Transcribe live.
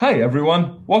Hi,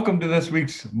 everyone. Welcome to this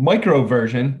week's micro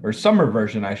version, or summer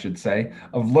version, I should say,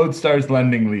 of Lodestar's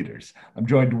Lending Leaders. I'm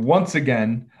joined once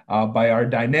again by our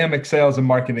dynamic sales and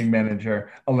marketing manager,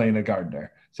 Elena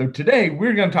Gardner. So today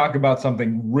we're going to talk about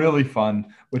something really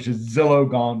fun, which is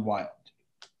Zillow Gone Wild.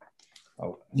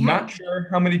 Yeah. Not sure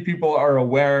how many people are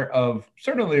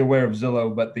certainly aware of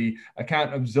Zillow, but the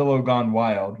account of Zillow Gone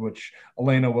Wild, which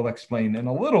Elena will explain in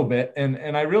a little bit.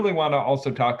 And I really want to also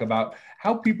talk about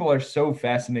how people are so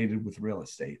fascinated with real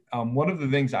estate. One of the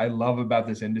things I love about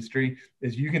this industry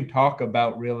is you can talk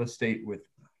about real estate with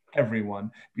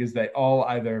everyone because they all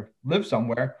either live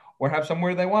somewhere or have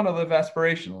somewhere they want to live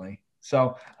aspirationally.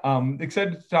 So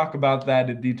excited to talk about that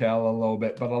in detail a little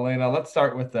bit. But Elena, let's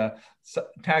start with the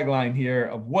tagline here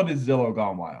of what is Zillow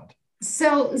Gone Wild?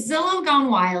 So Zillow Gone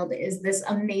Wild is this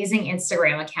amazing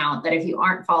Instagram account that if you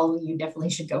aren't following, you definitely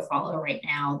should go follow right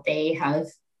now. They have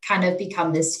kind of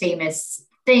become this famous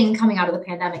thing coming out of the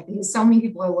pandemic because so many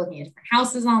people are looking at different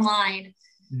houses online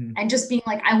Mhm. and just being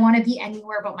like, I want to be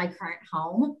anywhere but my current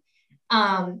home.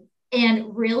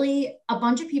 And really, a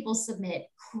bunch of people submit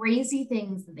crazy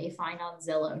things that they find on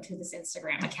Zillow to this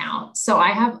Instagram account. So I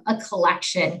have a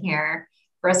collection here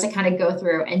for us to kind of go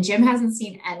through. And Jim hasn't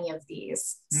seen any of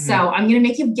these. So Mhm. I'm going to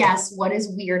make you guess what is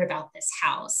weird about this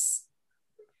house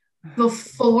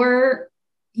before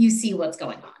you see what's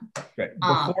going on. Great.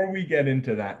 Before we get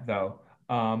into that, though,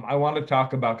 I want to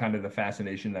talk about kind of the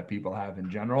fascination that people have in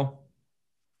general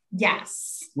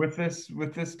Yes. with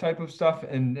this type of stuff,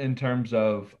 in terms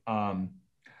of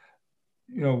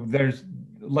there's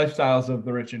Lifestyles of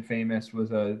the Rich and Famous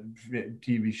was a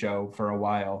TV show for a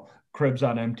while. Cribs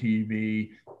on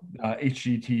MTV,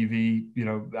 HGTV.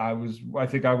 I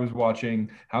think I was watching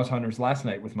House Hunters last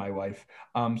night with my wife.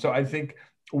 So I think,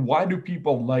 why do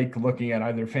people like looking at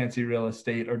either fancy real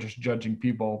estate or just judging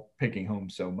people picking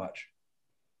homes so much?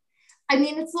 I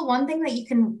mean, it's the one thing that you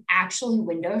can actually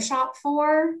window shop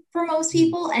for most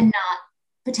people and not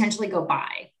potentially go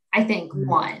buy. I think Mhm.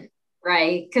 one,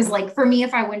 right? Because like for me,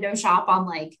 if I window shop on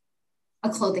like a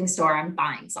clothing store, I'm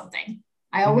buying something.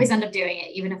 I always Mhm. end up doing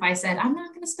it, even if I said I'm not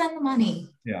going to spend the money.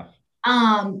 Yeah.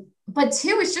 But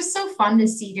two, it's just so fun to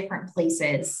see different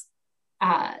places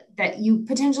that you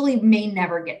potentially may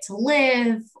never get to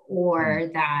live, Mhm. or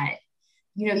that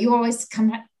you always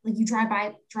come like you drive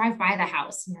by the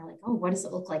house and you're like, oh, what does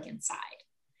it look like inside?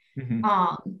 Mhm.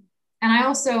 Um, and I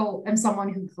also am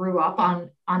someone who grew up on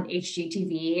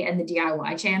HGTV and the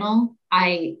DIY channel.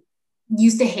 I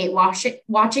used to hate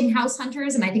watching House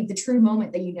Hunters, and I think the true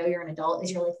moment that you know you're an adult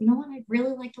is you're like, you know what, I'd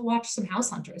really like to watch some House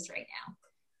Hunters right now.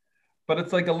 But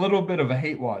it's like a little bit of a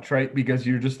hate watch, right? Because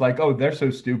you're just like, oh, they're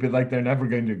so stupid, like they're never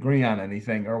going to agree on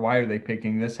anything, or why are they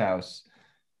picking this house?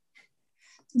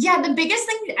 Yeah, the biggest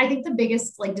thing, I think the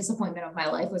biggest like disappointment of my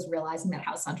life was realizing that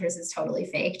House Hunters is totally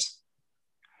faked.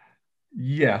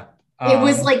 Yeah. It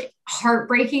was Um, like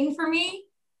heartbreaking for me.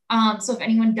 So if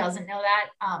anyone doesn't know that,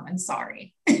 I'm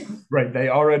sorry. right. They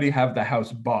already have the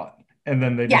house bought, and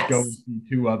then they just go and Yes. see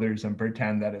two others and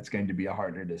pretend that it's going to be a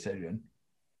harder decision.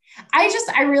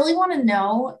 I really want to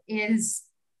know is,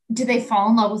 did they fall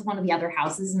in love with one of the other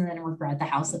houses and then regret the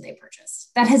house that they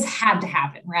purchased? That has had to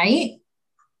happen, right?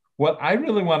 What I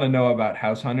really want to know about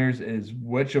house hunters is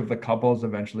which of the couples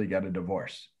eventually get a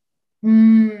divorce.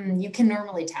 You can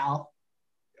normally tell.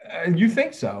 You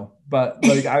think so, but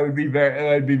like I'd be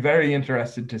very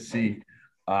interested to see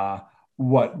uh,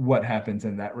 what happens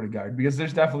in that regard, because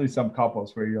there's definitely some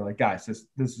couples where you're like, guys,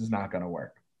 this is not going to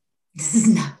work. This is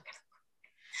not.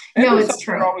 And No, there's some it's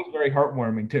that are true. always very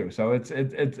heartwarming too. So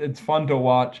it's fun to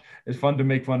watch. It's fun to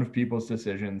make fun of people's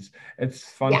decisions. It's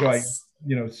fun to,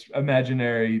 Yes.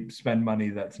 imaginary spend money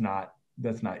that's not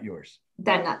yours.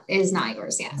 Is not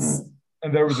yours. Yes.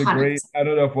 And there was a great, 100%. I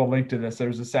don't know if we'll link to this. There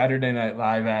was a Saturday Night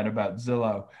Live ad about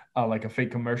Zillow, like a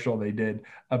fake commercial they did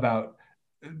about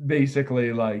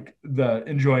basically like the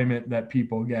enjoyment that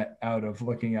people get out of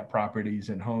looking at properties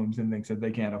and homes and things that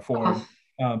they can't afford,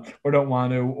 Oh, or don't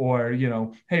want to, or,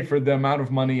 hey, for the amount of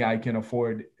money I can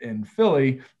afford in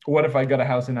Philly, what if I got a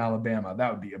house in Alabama?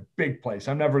 That would be a big place.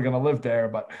 I'm never going to live there,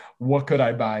 but what could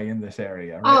I buy in this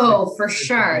area, right? oh, for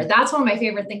sure. That's one of my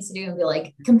favorite things to do and be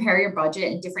like, compare your budget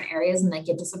in different areas and then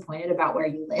get disappointed about where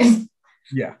you live.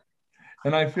 Yeah.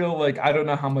 And I feel like I don't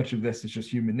know how much of this is just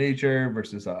human nature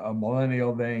versus a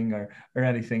millennial thing, or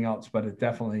anything else, but it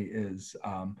definitely is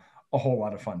a whole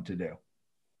lot of fun to do.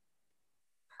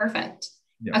 Perfect.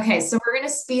 Yeah. Okay, so we're going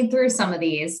to speed through some of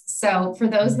these. So, for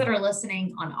those that Mhm. are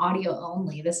listening on audio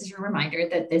only, this is your reminder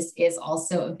that this is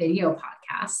also a video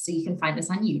podcast. So, you can find us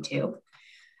on YouTube.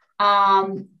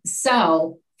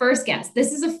 So, first guess,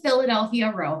 this is a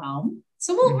Philadelphia row home.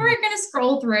 So Mhm. we're going to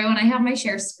scroll through, and I have my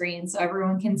share screen so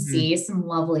everyone can Mhm. see some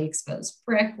lovely exposed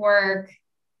brickwork.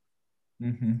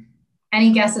 Mhm.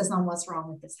 Any guesses on what's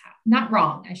wrong with this house? Not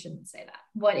wrong, I shouldn't say that.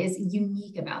 What is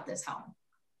unique about this home?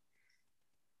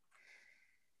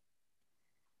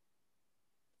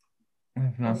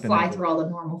 I've We'll not been fly able through all the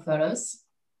normal photos.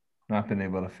 not been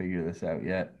able to figure this out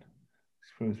yet.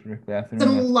 Exposed brick bathroom.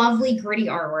 Some lovely gritty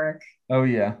artwork. Oh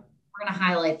yeah. We're going to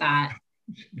highlight that.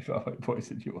 If I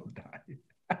poison, you will die.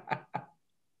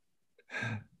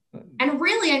 And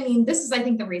really, I mean, this is, I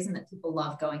think, the reason that people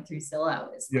love going through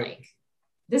Zillow is Yep. like,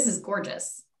 this is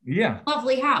gorgeous, Yeah.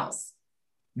 lovely house.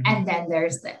 Mhm. And then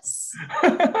there's this.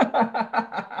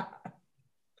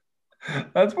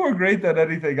 That's more great than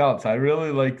anything else. I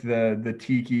really like the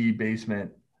tiki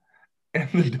basement and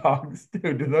the dogs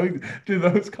too. Do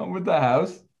those come with the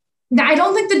house? Now, I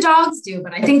don't think the dogs do,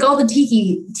 but I think all the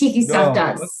tiki stuff No,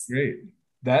 that's does. great.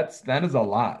 That is a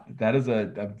lot. That is a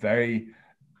very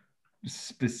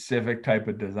specific type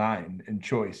of design and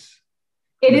choice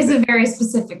It with is it. a very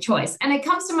specific choice. And it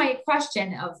comes to my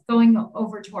question of going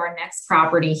over to our next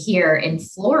property here in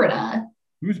Florida.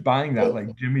 Who's buying that? It,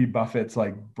 Like Jimmy Buffett's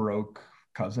like broke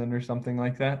cousin or something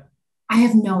like that? I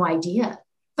have no idea. Oh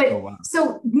But wow.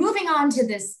 so moving on to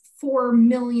this $4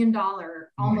 million, Oh my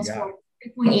almost God.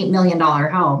 $3.8 million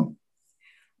home.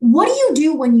 What do you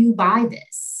do when you buy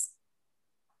this?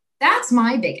 That's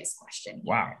my biggest question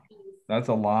Wow. here. That's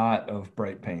a lot of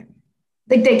bright paint.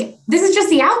 Like this is just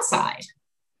the outside.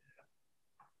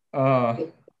 Uh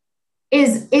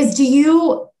Is do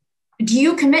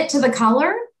you commit to the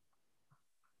color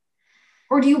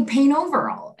or do you paint over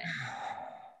all of it?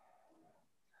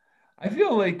 I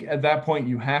feel like at that point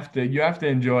you have to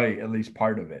enjoy at least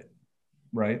part of it,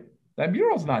 right? That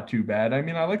mural's not too bad. I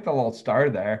mean, I like the little star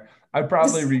there. I'd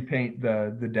probably This, repaint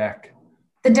the deck.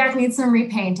 the deck needs some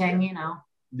repainting.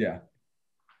 Yeah.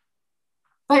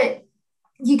 But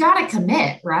you got to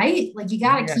commit, right? Like you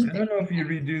got to Yeah. keep I it. don't know if you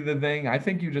redo the thing. I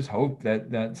think you just hope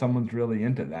that someone's really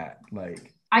into that.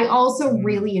 Like, I I also don't know.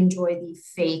 really enjoy the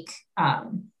fake.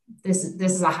 This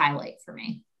is a highlight for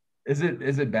me. Is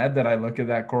it bad that I look at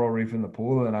that coral reef in the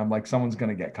pool and I'm like, someone's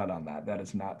gonna get cut on that? That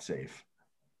is not safe.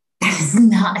 That is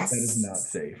not. That is not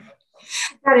safe.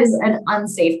 That is an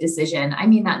unsafe decision. I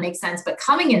mean, that makes sense. But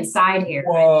coming inside here,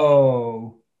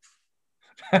 Whoa.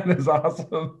 That is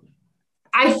awesome.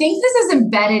 I think this is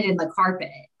embedded in the carpet.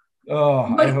 Oh,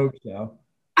 I But hope so. Not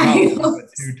I, one, but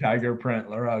two tiger print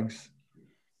rugs.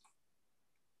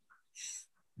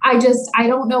 I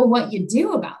don't know what you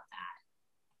do about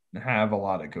Have a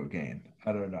lot of cocaine.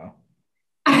 I don't know.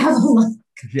 that. I have a lot.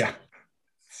 Yeah,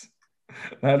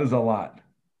 that is a lot.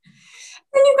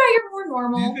 Then you got your more Do you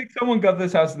normal. think someone got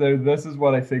this house there? This is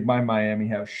what I think my Miami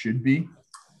house should be.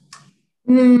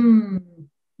 Mm,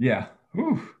 Yeah.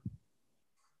 Whew.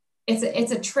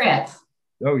 it's a trip.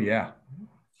 Oh yeah.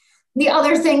 The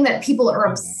other thing that people are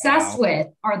Oh obsessed wow. with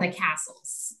are the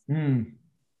castles. Mm,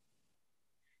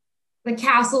 The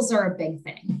castles are a big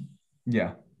thing.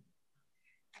 yeah.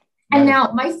 And That is.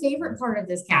 now, my favorite part of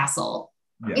this castle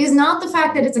Yeah. is not the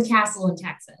fact that it's a castle in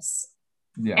Texas.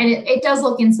 Yeah. And it does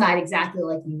look inside exactly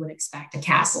like you would expect a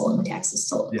castle in Texas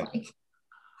to look Yeah. like,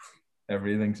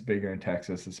 Everything's bigger in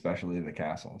Texas, especially the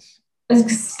castles.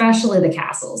 especially the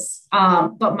castles.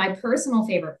 But my personal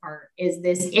favorite part is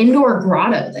this indoor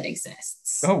grotto that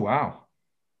exists. Oh wow.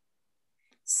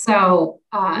 So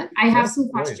I have That's some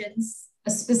great. questions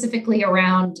specifically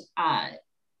around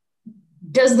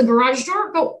does the garage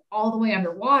door go all the way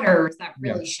underwater or is that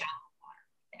Yeah. really shallow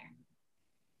there?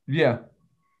 Yeah.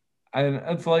 And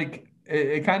it's like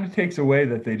it kind of takes away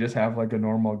that they just have like a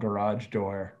normal garage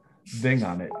door thing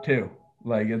on it too.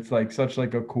 Like it's like such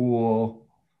like a cool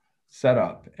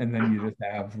setup, and then you just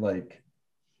have like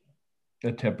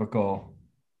a typical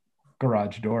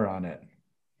garage door on it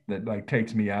that like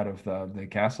takes me out of the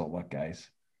castle look, guys.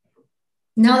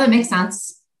 No, that makes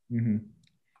sense. Hmm.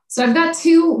 So I've got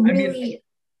two I mean, really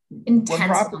when intense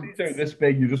properties are ones. this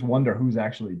big, you just wonder who's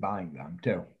actually buying them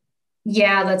too.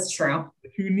 Yeah, that's true.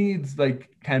 Who needs like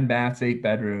 10 baths, 8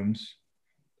 bedrooms?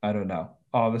 I don't know.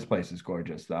 Oh, this place is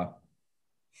gorgeous though.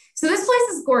 So this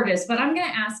place is gorgeous, but I'm going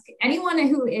to ask anyone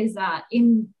who is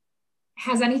in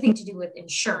has anything to do with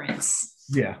insurance.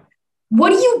 Yeah. What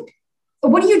do you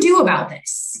what do you do about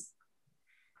this?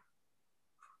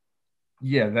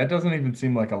 Yeah, that doesn't even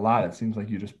seem like a lot. It seems like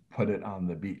you just put it on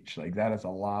the beach. Like that is a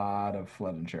lot of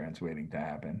flood insurance waiting to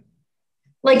happen.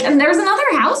 Like, and there's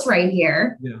another house right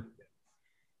here. Yeah.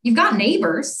 You've got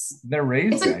neighbors. They're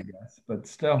It's raised, a I guess, but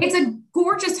still. it's a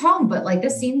gorgeous home, but like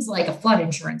this seems like a flood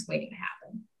insurance waiting to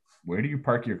happen. Where do you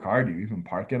park your car? Do you even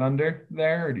park it under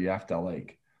there, or do you have to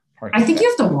like I think you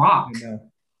have to walk.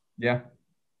 Yeah.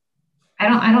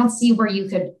 I don't see where you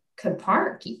could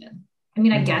park even. I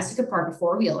mean, I guess you could park a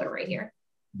four-wheeler right here.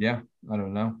 Yeah, I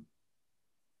don't know.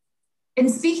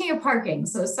 And speaking of parking,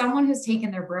 so someone who's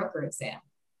taken their broker exam,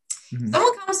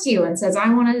 someone comes to you and says,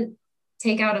 I want to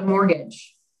take out a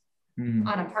mortgage on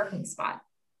a parking spot.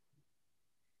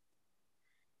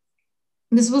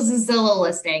 This was a Zillow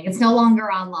listing. It's no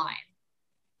longer online.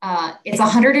 It's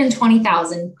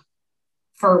 $120,000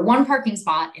 for one parking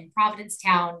spot in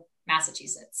Providencetown,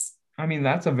 Massachusetts. I mean,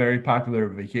 that's a very popular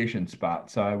vacation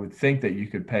spot. So I would think that you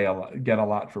could get a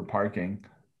lot for parking,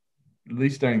 at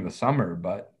least during the summer,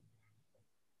 but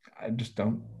that just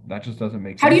doesn't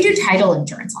make sense. How do you do title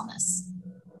insurance on this?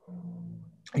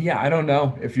 Yeah, I don't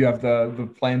know if you have the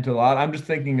plan to lot. I'm just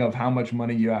thinking of how much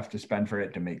money you have to spend for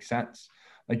it to make sense.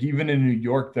 Like even in New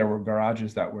York, there were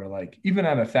garages that were like, even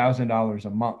at $1,000 a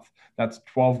month, that's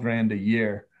 12 grand a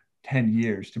year, 10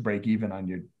 years to break even on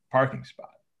your parking spot.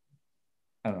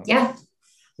 I don't know. Yeah.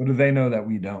 What do they know that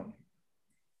we don't?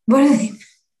 What do they?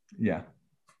 Yeah.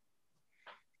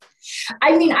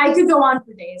 I mean, I could go on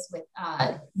for days with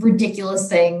ridiculous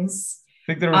things. I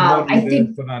think there was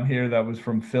one put on here that was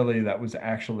from Philly that was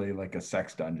actually like a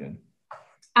sex dungeon.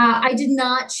 I did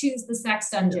not choose the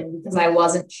sex dungeon because I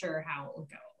wasn't sure how it would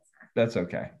go over. That's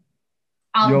okay.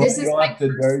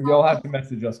 You'll have to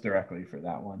message us directly for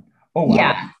that one. Oh wow.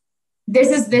 Yeah.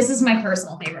 This is my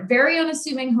personal favorite. Very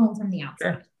unassuming home from the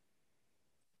outside.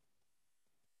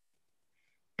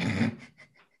 Sure.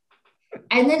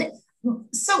 And then,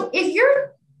 so if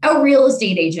you're a real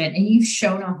estate agent and you've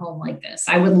shown a home like this,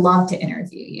 I would love to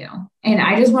interview you. And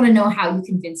I just want to know how you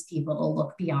convince people to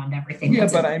look beyond everything. Yeah,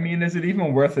 but I mean, is it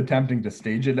even worth attempting to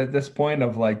stage it at this point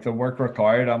of like the work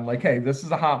required? I'm like, hey, this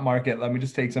is a hot market. Let me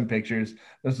just take some pictures.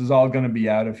 This is all going to be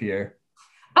out of here.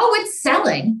 Oh, it's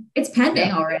selling. It's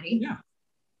pending already. Yeah.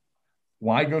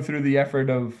 Why go through the effort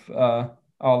of,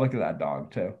 oh, look at that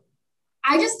dog too.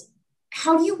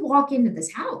 How do you walk into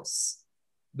this house?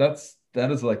 That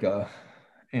is like a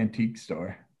antique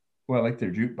store. Well, like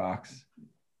their jukebox.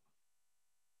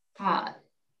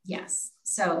 Yes.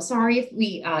 So sorry if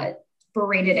we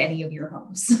berated any of your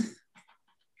homes.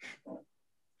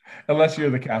 Unless you're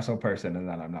the castle person, and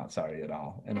then I'm not sorry at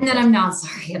all. And then I'm not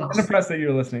sorry at all. I'm impressed that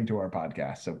you're listening to our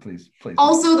podcast. So please.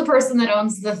 Also, the person that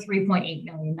owns the $3.8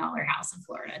 million house in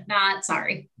Florida. Not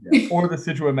sorry. Yeah. Or the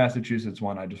Scituate, Massachusetts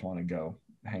one. I just want to go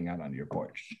hang out on your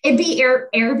porch. It'd be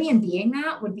Airbnb-ing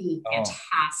that would be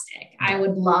fantastic. I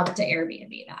would love to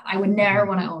Airbnb that. I would never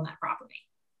want to own that property.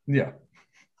 Yeah.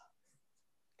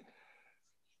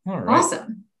 All right.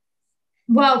 Awesome.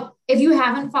 Well, if you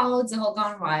haven't followed Zillow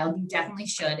Gone Wild, you definitely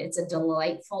should. It's a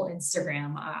delightful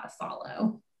Instagram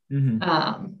follow.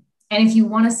 And if you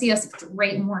want to see us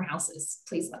rate more houses,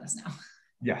 please let us know.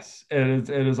 Yes, it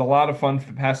is a lot of fun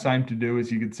pastime to do,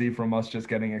 as you can see from us just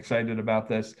getting excited about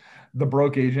this. The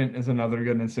Broke Agent is another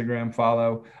good Instagram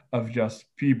follow of just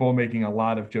people making a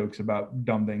lot of jokes about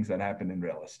dumb things that happen in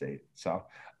real estate. So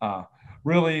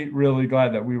really, really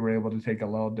glad that we were able to take a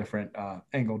little different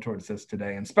angle towards this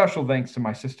today. And special thanks to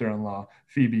my sister-in-law,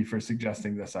 Phoebe, for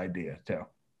suggesting this idea too.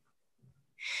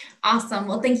 Awesome.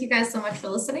 Well, thank you guys so much for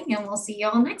listening, and we'll see you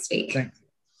all next week. Thanks.